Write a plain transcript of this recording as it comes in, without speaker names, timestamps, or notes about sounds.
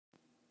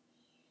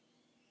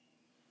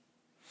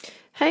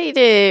Hey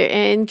there,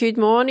 and good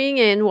morning,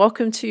 and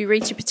welcome to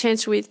Reach Your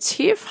Potential with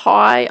Tiff.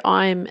 Hi,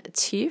 I'm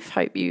Tiff.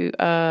 Hope you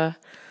are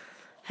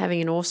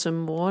having an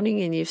awesome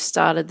morning and you've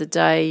started the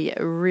day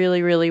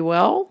really, really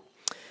well.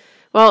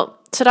 Well,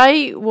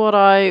 today what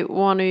I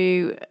want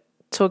to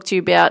talk to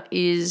you about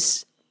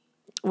is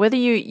whether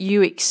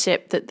you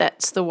accept that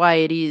that's the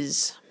way it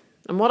is.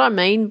 And what I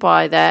mean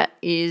by that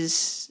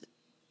is,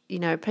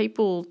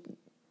 people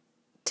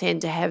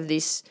tend to have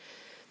this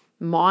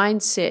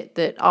mindset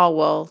that, oh,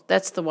 well,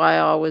 that's the way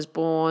I was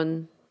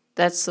born,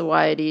 that's the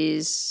way it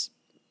is,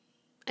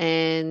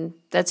 and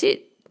that's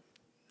it.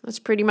 That's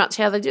pretty much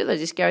how they do it. They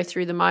just go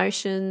through the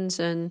motions,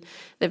 and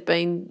they've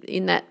been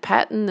in that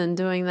pattern and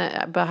doing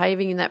that,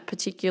 behaving in that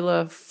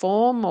particular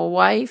form or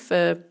way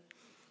for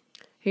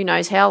who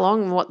knows how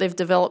long, and what they've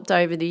developed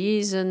over the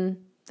years, and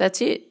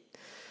that's it.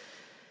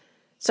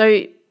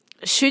 So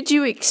should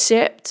you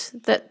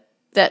accept that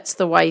that's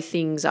the way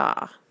things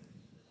are?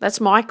 That's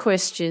my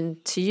question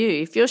to you.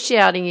 If you're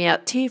shouting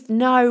out, Tiff,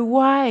 no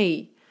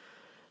way,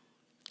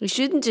 you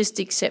shouldn't just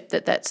accept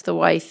that that's the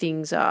way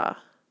things are.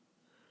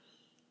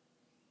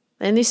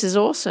 And this is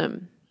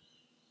awesome.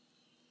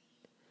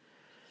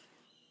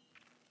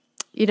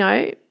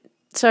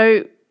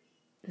 So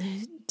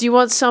do you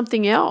want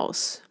something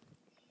else?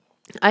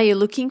 Are you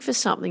looking for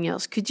something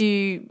else? Could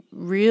you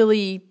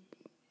really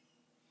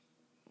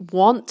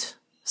want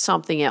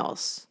something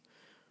else?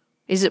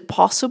 Is it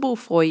possible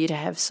for you to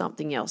have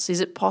something else? Is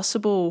it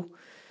possible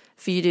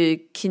for you to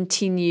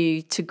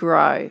continue to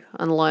grow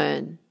and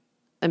learn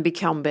and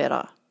become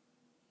better?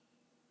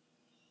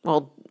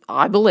 Well,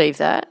 I believe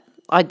that.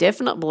 I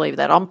definitely believe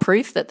that. I'm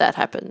proof that that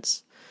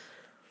happens.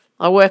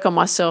 I work on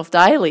myself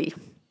daily.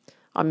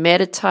 I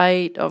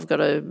meditate. I've got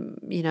a,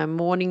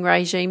 morning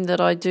regime that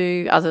I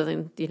do, other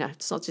than,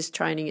 it's not just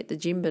training at the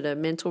gym, but a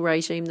mental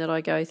regime that I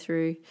go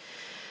through.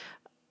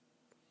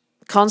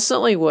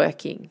 Constantly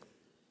working.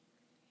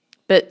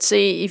 But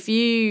see, if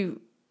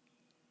you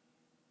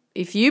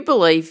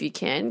believe you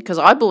can, because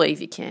I believe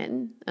you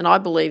can, and I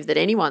believe that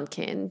anyone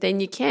can, then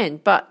you can.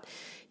 But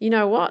you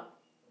know what?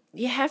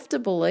 You have to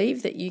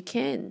believe that you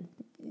can.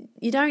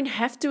 You don't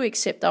have to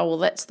accept, oh, well,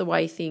 that's the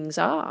way things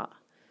are.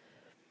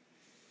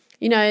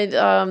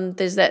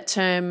 There's that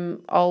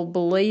term, I'll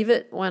believe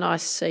it when I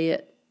see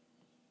it.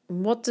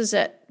 What does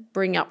that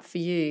bring up for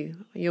you?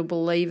 You'll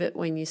believe it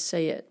when you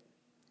see it.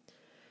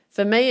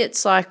 For me,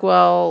 it's like,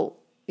 well,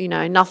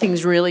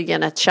 nothing's really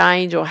going to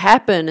change or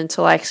happen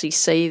until I actually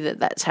see that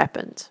that's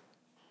happened.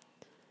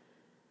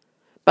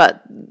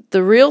 But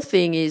the real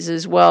thing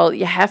is, well,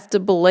 you have to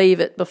believe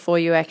it before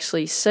you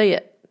actually see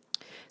it.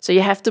 So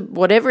you have to,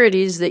 whatever it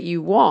is that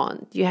you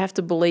want, you have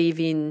to believe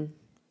in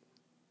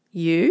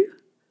you.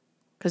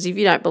 Because if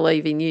you don't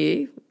believe in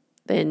you,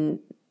 then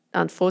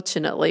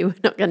unfortunately we're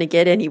not going to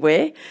get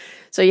anywhere.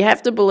 So you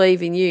have to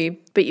believe in you,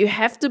 but you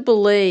have to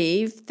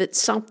believe that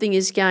something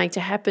is going to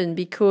happen,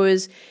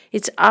 because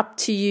it's up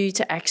to you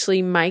to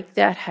actually make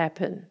that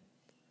happen.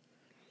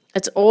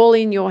 It's all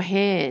in your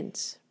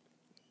hands.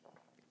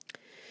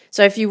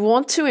 So if you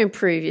want to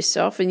improve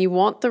yourself and you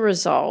want the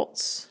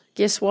results,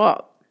 guess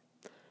what?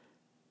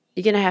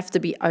 You're going to have to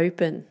be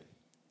open.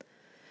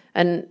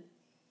 And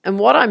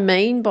what I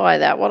mean by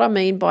that, what I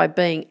mean by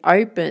being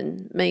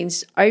open,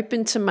 means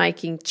open to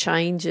making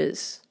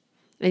changes.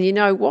 And you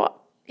know what?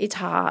 It's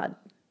hard.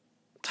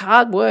 It's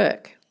hard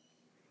work.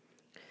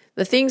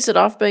 The things that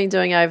I've been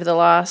doing over the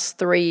last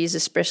 3 years,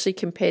 especially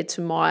compared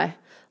to my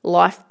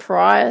life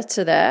prior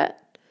to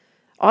that,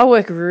 I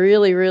work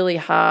really, really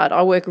hard.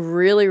 I work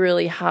really,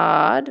 really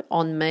hard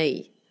on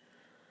me.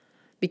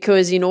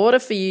 Because in order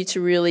for you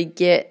to really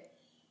get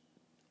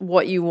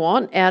what you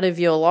want out of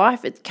your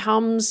life, it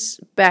comes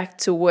back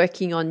to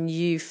working on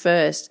you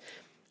first.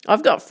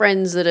 I've got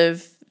friends that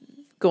have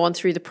gone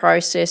through the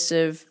process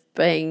of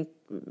being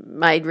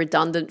made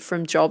redundant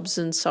from jobs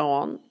and so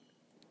on.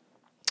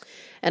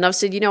 And I've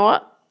said, you know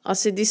what? I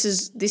said, this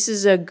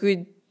is a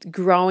good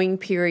growing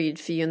period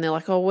for you. And they're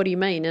like, oh, what do you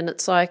mean? And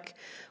it's like,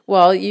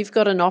 well, you've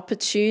got an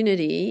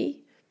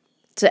opportunity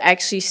to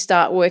actually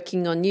start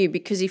working on you,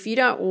 because if you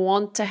don't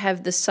want to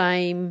have the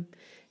same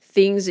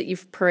things that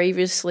you've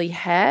previously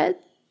had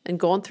and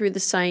gone through the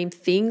same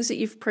things that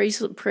you've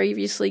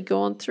previously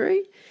gone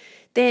through,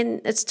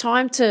 then it's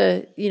time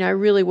to,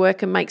 really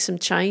work and make some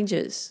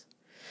changes.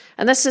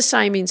 And that's the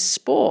same in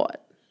sport,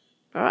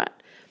 right?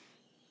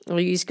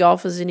 I'll use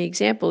golf as an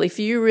example. If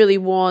you really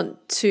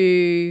want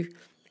to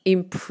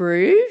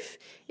improve,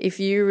 if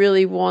you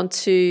really want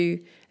to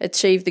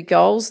achieve the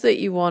goals that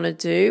you want to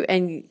do,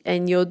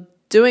 and you're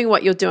doing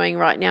what you're doing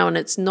right now and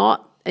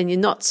you're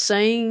not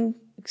seeing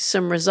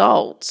some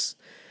results,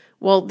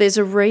 well, there's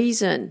a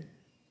reason,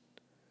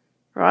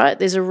 right?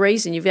 There's a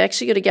reason. You've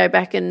actually got to go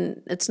back,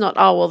 and it's not,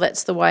 oh, well,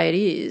 that's the way it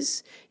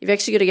is. You've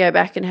actually got to go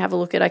back and have a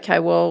look at, okay,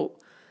 well,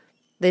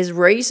 there's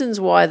reasons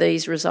why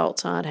these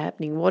results aren't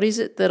happening. What is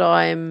it that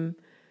I'm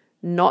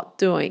not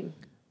doing?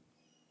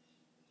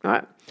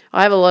 Right?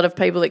 I have a lot of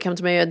people that come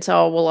to me and say,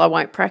 oh, well, I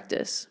won't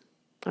practice.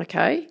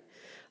 Okay.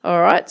 All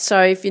right.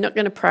 So if you're not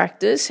going to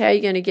practice, how are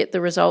you going to get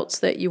the results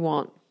that you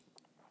want?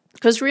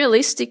 Because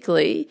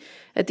realistically,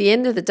 at the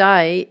end of the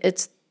day,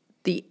 it's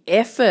the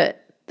effort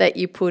that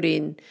you put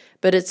in,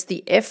 but it's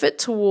the effort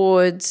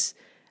towards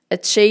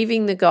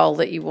achieving the goal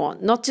that you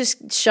want, not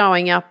just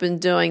showing up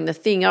and doing the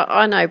thing.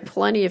 I know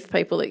plenty of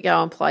people that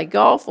go and play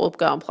golf or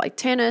go and play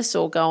tennis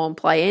or go and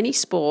play any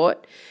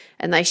sport,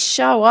 and they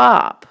show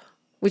up,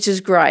 which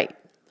is great,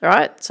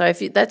 right? So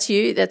if that's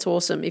you, that's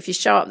awesome. If you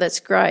show up,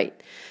 that's great.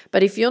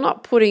 But if you're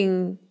not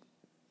putting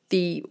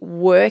the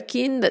work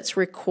in that's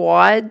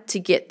required to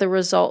get the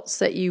results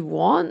that you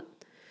want,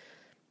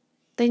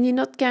 then you're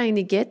not going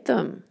to get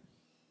them.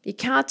 You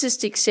can't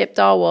just accept,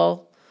 I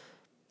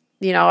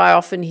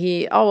often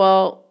hear,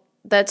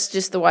 that's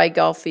just the way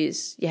golf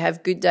is. You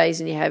have good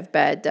days and you have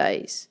bad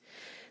days.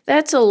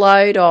 That's a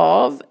load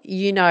of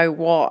you know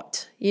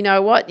what. You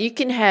know what? You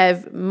can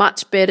have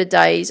much better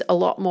days a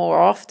lot more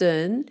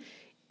often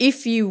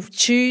if you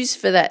choose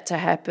for that to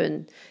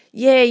happen.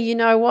 Yeah, you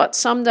know what?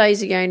 Some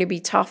days are going to be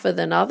tougher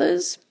than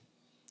others.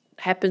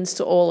 Happens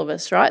to all of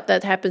us, right?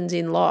 That happens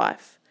in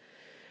life.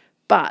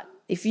 But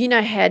if you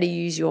know how to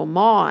use your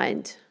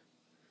mind,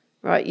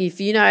 right? If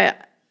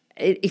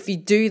you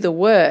do the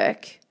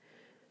work,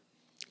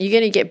 you're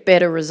going to get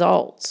better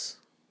results.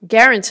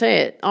 Guarantee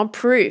it. I'm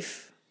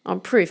proof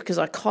because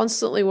I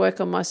constantly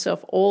work on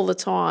myself all the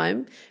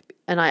time,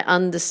 and I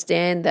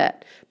understand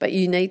that. But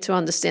you need to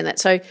understand that.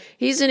 So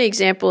here's an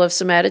example of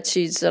some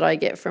attitudes that I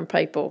get from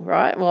people,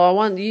 right? Well, I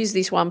want to use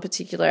this one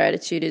particular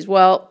attitude as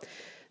well.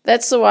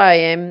 That's the way I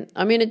am.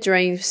 I'm in a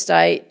dream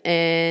state,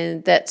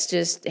 and that's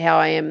just how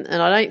I am.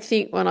 And I don't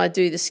think when I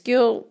do the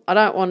skill, I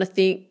don't want to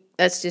think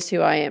that's just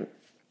who I am.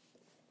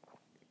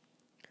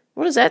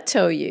 What does that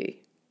tell you?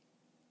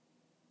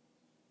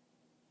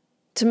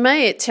 To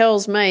me, it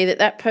tells me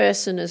that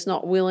person is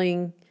not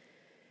willing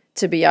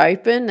to be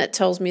open. That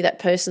tells me that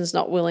person's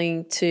not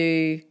willing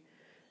to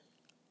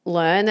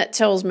learn. That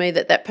tells me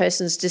that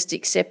person's just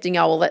accepting,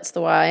 that's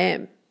the way I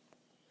am.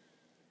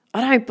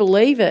 I don't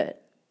believe it.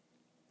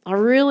 I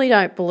really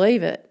don't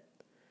believe it.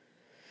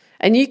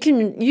 And you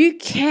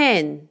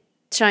can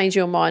change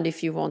your mind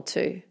if you want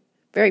to.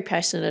 Very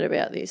passionate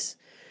about this.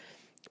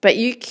 But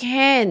you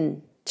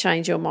can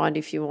change your mind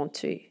if you want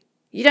to.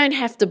 You don't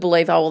have to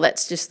believe,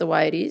 that's just the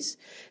way it is.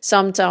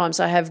 Sometimes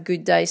I have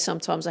good days,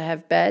 sometimes I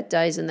have bad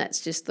days, and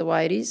that's just the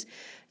way it is.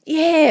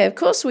 Yeah, of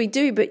course we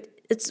do, but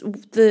it's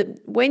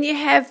when you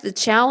have the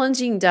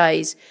challenging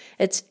days,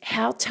 it's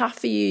how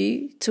tough are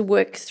you to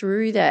work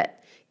through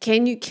that?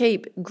 Can you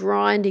keep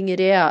grinding it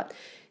out?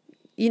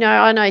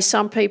 I know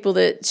some people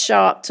that show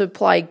up to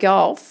play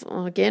golf.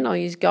 Again, I'll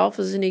use golf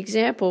as an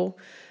example,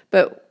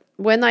 but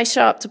when they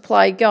show up to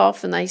play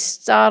golf and they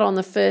start on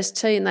the first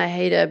tee and they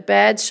hit a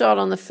bad shot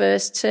on the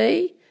first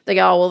tee, they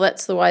go,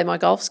 that's the way my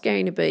golf's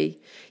going to be.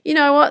 You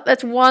know what?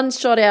 That's one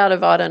shot out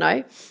of,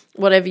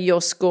 whatever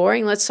you're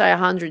scoring. Let's say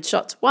 100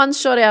 shots. One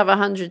shot out of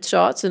 100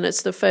 shots, and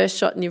it's the first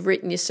shot and you've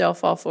written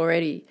yourself off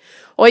already.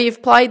 Or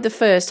you've played the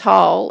first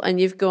hole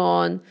and you've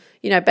gone,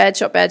 bad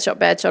shot,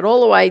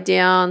 all the way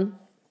down.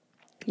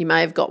 You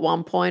may have got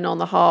 1 point on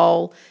the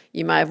hole.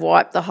 You may have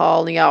wiped the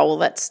hole and you go,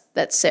 that's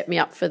set me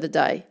up for the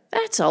day.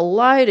 That's a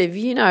load of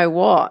you know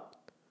what.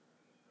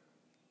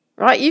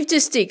 Right? You've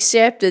just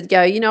accepted,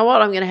 go, you know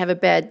what, I'm going to have a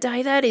bad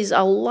day. That is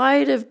a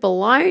load of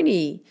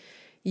baloney.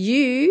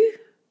 You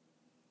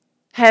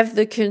have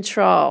the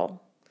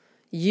control.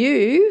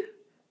 You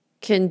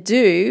can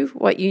do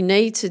what you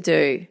need to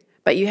do,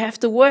 but you have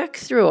to work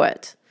through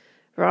it,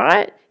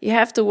 right? You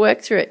have to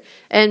work through it.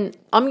 And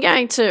I'm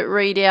going to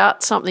read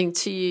out something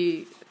to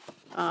you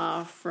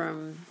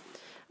from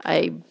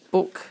a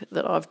book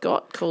that I've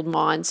got called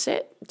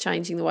Mindset,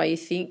 Changing the Way You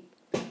Think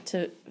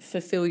to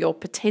Fulfill Your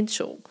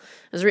Potential.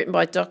 It was written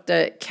by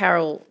Dr.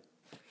 Carol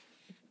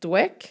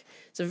Dweck.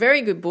 It's a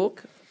very good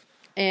book.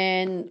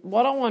 And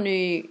what I want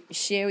to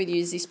share with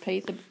you is this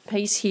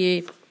piece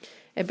here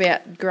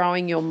about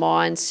growing your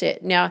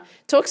mindset. Now, it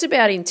talks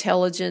about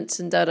intelligence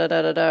and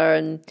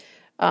and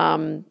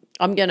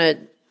I'm going to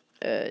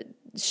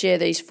share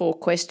these 4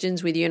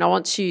 questions with you, and I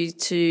want you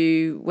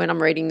to, when I'm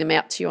reading them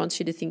out to you, I want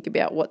you to think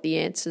about what the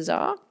answers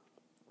are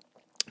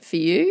for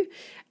you,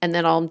 and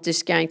then I'm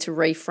just going to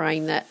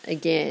reframe that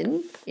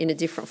again in a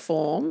different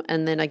form,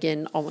 and then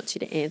again I want you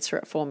to answer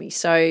it for me.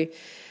 So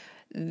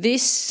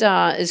this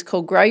is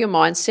called Grow Your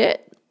Mindset.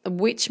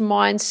 Which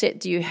mindset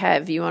do you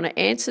have? You want to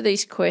answer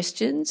these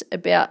questions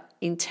about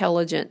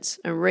intelligence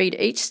and read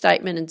each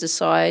statement and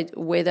decide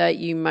whether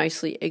you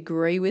mostly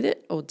agree with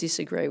it or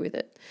disagree with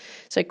it.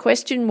 So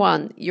question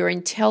 1, your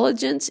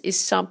intelligence is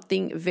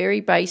something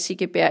very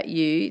basic about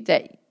you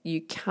that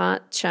you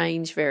can't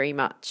change very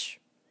much.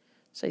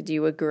 So do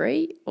you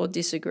agree or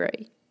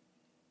disagree?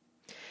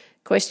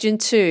 Question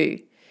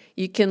 2,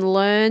 you can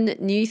learn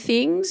new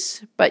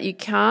things, but you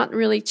can't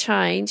really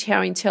change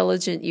how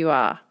intelligent you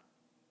are.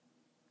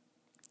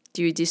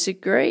 Do you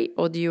disagree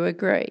or do you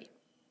agree?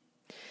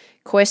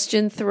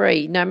 Question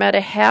 3, I'll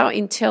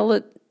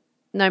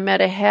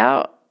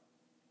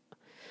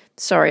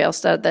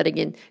start that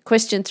again.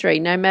 Question 3,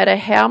 no matter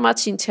how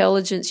much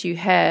intelligence you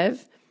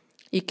have,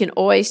 you can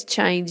always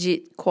change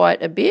it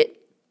quite a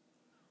bit.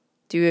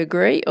 Do you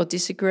agree or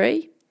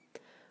disagree?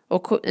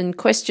 In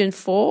question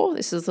 4,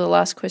 this is the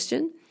last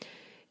question,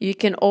 you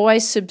can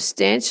always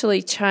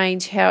substantially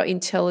change how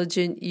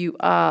intelligent you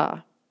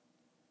are.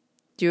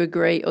 Do you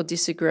agree or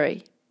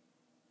disagree?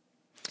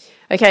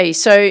 Okay,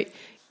 so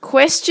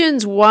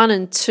questions 1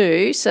 and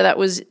 2, so that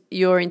was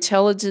your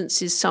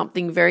intelligence is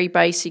something very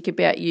basic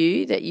about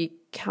you that you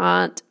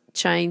can't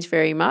change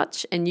very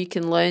much, and you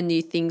can learn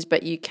new things,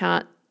 but you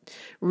can't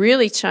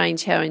really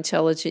change how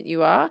intelligent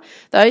you are.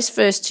 Those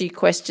first 2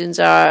 questions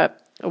are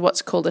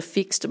what's called a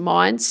fixed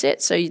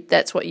mindset, so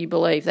that's what you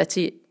believe, that's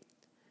it.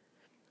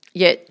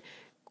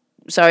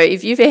 So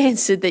if you've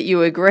answered that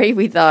you agree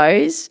with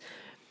those,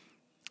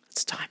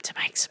 it's time to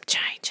make some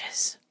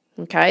changes.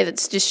 Okay,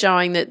 that's just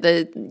showing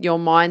that your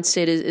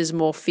mindset is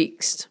more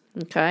fixed.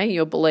 Okay,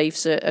 your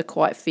beliefs are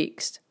quite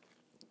fixed.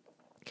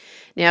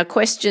 Now,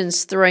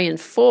 questions 3 and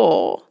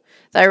 4,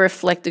 they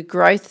reflect a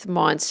growth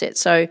mindset.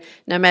 So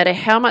no matter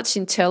how much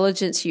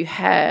intelligence you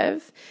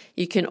have,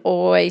 you can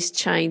always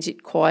change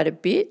it quite a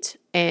bit.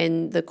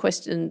 And the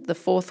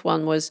 4th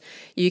one was,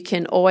 you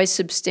can always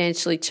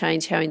substantially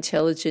change how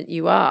intelligent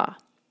you are.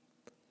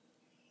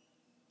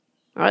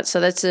 All right,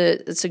 so it's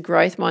a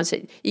growth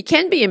mindset. You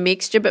can be a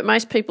mixture, but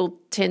most people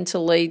tend to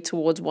lead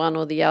towards one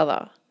or the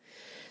other.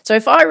 So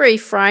if I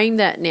reframe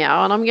that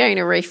now, and I'm going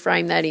to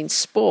reframe that in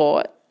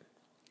sport.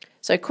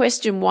 So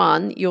question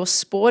 1, your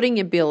sporting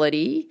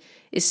ability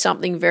is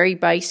something very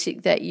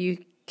basic that you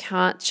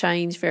can't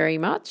change very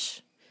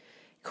much.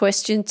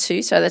 Question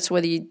 2, so that's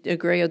whether you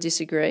agree or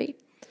disagree.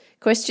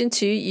 Question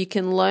 2, you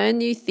can learn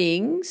new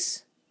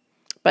things,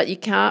 but you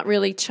can't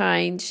really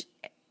change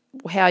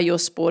how your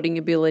sporting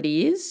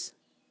ability is.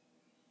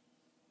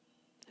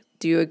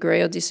 Do you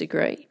agree or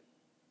disagree?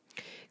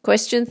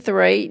 Question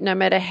 3, no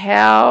matter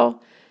how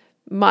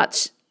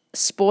much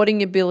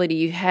sporting ability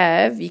you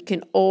have, you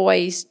can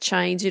always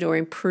change it or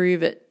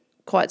improve it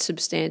quite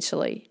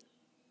substantially.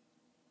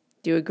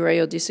 Do you agree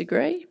or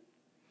disagree?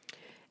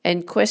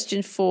 And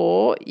question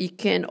 4, you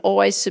can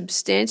always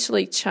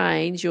substantially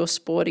change your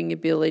sporting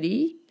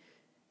ability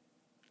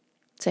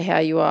to how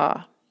you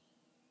are.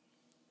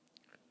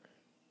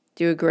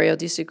 Do you agree or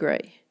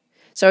disagree?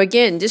 So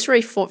again, just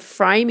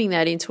reframing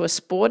that into a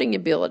sporting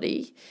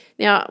ability.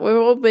 Now,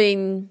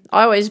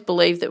 I always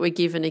believe that we're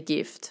given a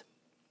gift,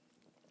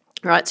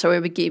 right? So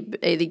we're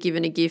either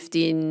given a gift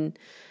in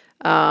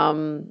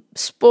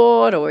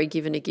sport, or we're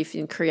given a gift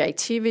in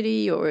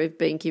creativity, or we've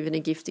been given a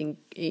gift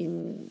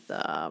in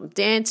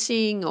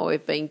dancing, or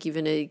we've been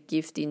given a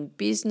gift in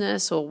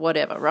business or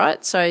whatever,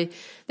 right? So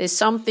there's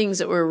some things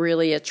that we're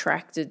really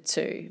attracted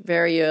to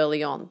very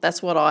early on.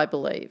 That's what I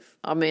believe.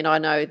 I mean, I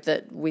know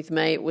that with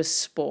me it was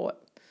sport.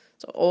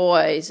 So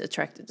always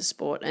attracted to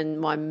sport, and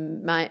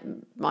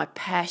my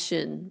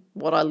passion,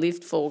 what I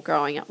lived for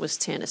growing up was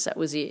tennis. That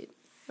was it,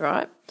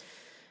 right?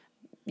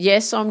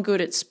 Yes, I'm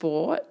good at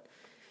sport.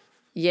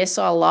 Yes,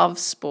 I love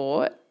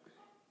sport.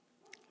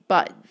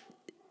 But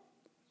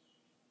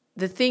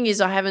the thing is,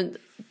 I haven't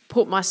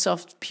put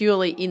myself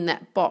purely in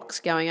that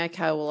box going,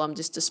 okay, well, I'm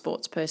just a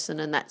sports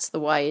person and that's the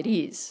way it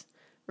is,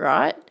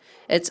 right?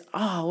 It's,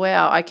 oh,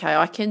 wow, okay,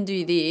 I can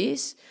do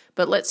this,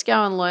 but let's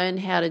go and learn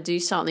how to do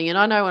something. And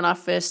I know when I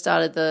first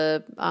started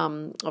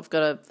I've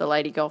got the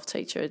lady golf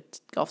teacher,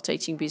 golf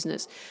teaching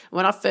business.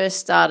 When I first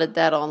started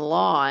that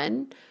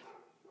online,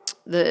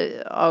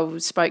 I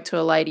spoke to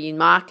a lady in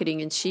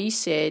marketing and she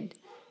said,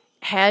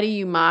 how do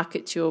you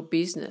market your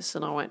business?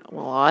 And I went,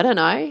 well, I don't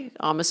know.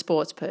 I'm a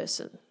sports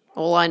person.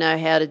 All I know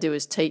how to do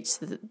is teach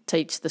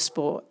the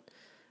sport,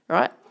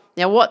 right?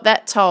 Now, what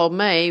that told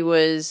me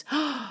was,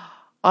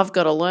 I've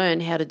got to learn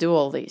how to do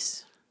all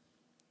this,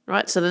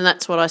 right? So then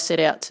that's what I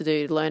set out to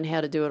do, learn how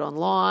to do it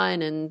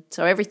online. And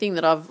so everything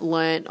that I've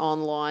learned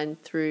online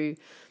through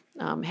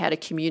how to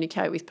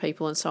communicate with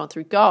people and so on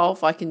through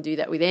golf, I can do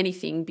that with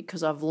anything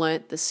because I've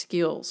learnt the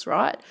skills,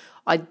 right?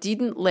 I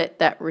didn't let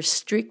that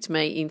restrict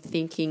me in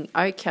thinking,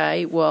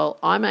 okay, well,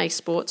 I'm a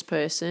sports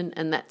person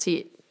and that's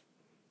it.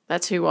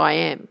 That's who I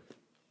am.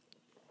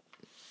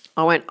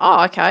 I went,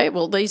 oh, okay,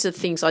 well, these are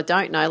things I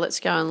don't know. Let's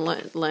go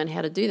and learn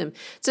how to do them.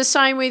 It's the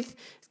same with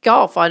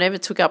golf. I never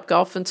took up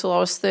golf until I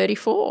was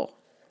 34.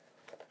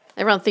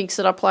 Everyone thinks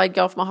that I played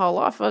golf my whole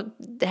life. I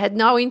had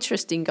no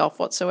interest in golf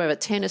whatsoever.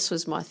 Tennis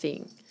was my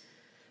thing.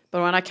 But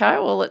I went, okay,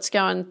 well, let's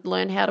go and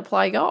learn how to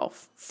play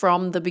golf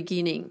from the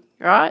beginning,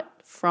 right?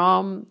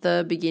 From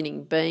the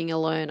beginning, being a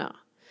learner.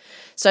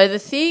 So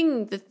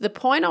the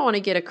point I want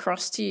to get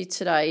across to you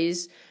today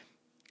is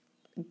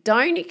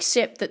don't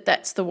accept that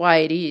that's the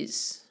way it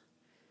is.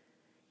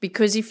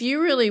 Because if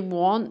you really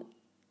want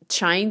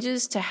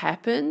changes to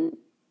happen,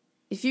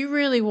 if you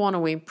really want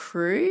to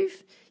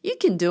improve, you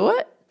can do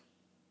it.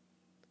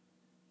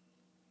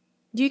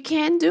 You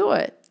can do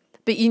it.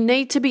 But you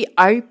need to be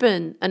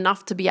open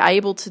enough to be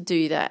able to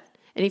do that.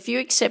 And if you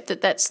accept that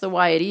that's the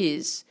way it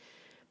is,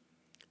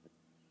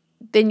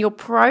 then your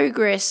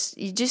progress,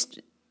 you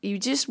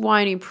just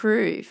won't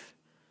improve.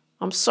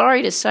 I'm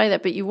sorry to say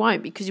that, but you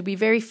won't, because you'll be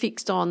very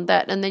fixed on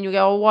that. And then you'll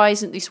go, oh, why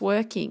isn't this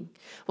working?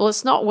 Well,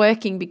 it's not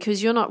working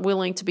because you're not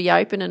willing to be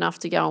open enough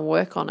to go and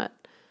work on it.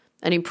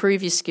 and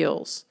improve your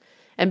skills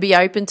and be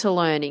open to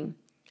learning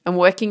and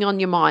working on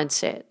your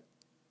mindset,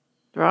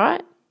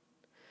 right?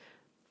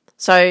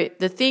 So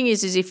the thing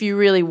is if you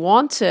really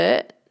want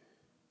it,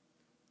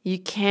 you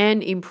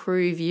can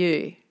improve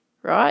you,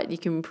 right? You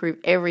can improve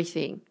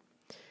everything.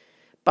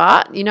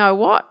 But you know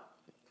what?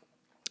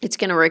 It's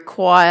going to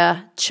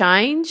require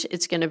change.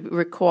 It's going to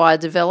require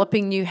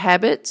developing new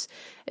habits.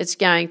 It's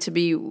going to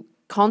be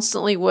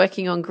constantly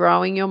working on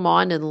growing your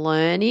mind and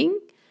learning.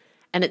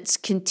 And it's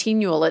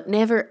continual. It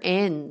never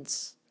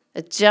ends.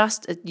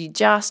 You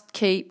just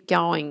keep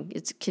going.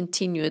 It's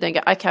continual. Don't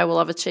go, okay, well,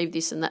 I've achieved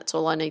this and that's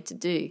all I need to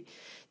do.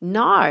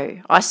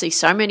 No, I see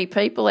so many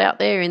people out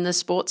there in the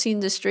sports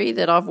industry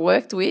that I've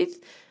worked with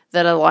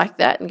that are like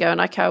that and going,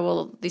 okay,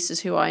 well, this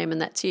is who I am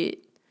and that's it.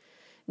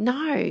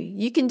 No,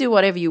 you can do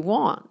whatever you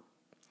want.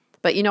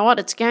 But you know what?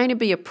 It's going to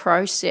be a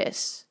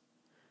process.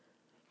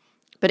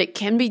 But it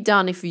can be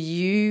done if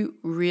you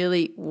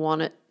really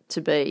want it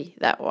to be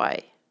that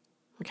way.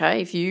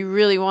 Okay? If you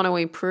really want to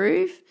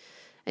improve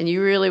and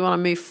you really want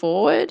to move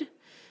forward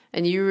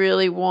and you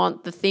really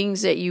want the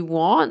things that you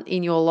want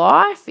in your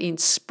life, in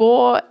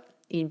sport,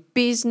 in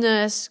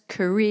business,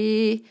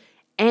 career,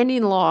 and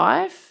in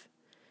life,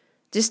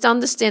 just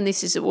understand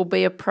it will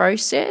be a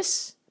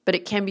process. But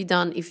it can be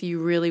done if you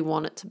really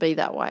want it to be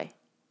that way,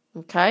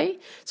 okay?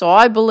 So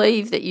I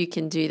believe that you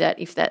can do that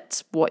if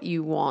that's what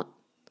you want.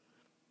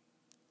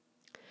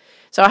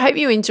 So I hope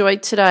you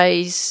enjoyed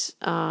today's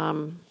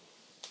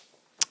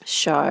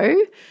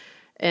show,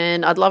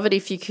 and I'd love it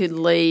if you could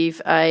leave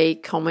a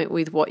comment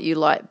with what you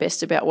like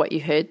best about what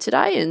you heard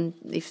today, and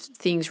if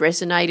things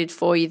resonated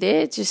for you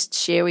there, just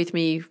share with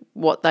me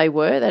what they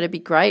were. That'd be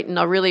great, and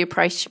I really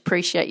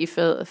appreciate you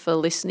for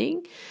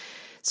listening.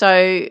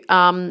 So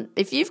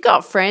if you've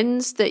got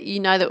friends that you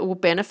know that will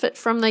benefit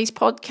from these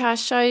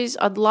podcast shows,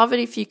 I'd love it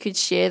if you could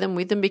share them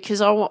with them, because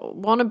I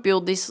want to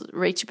build this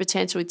Reach Your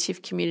Potential with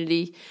Tiff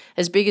community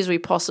as big as we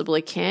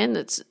possibly can.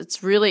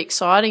 It's really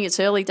exciting. It's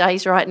early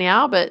days right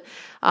now, but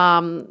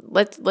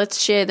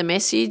let's share the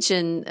message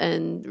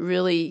and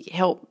really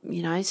help,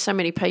 so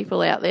many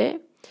people out there.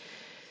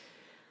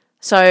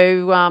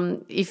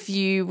 So if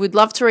you would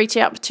love to reach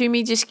out to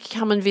me, just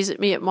come and visit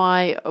me at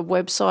my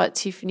website,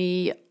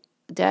 Tiffany-Mika.com.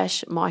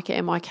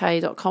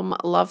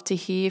 Love to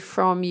hear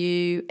from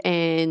you,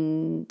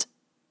 and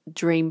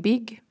dream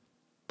big,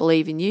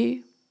 believe in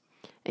you,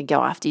 and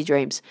go after your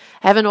dreams.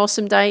 Have an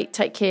awesome day.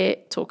 Take care.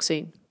 Talk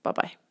soon.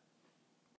 Bye-bye.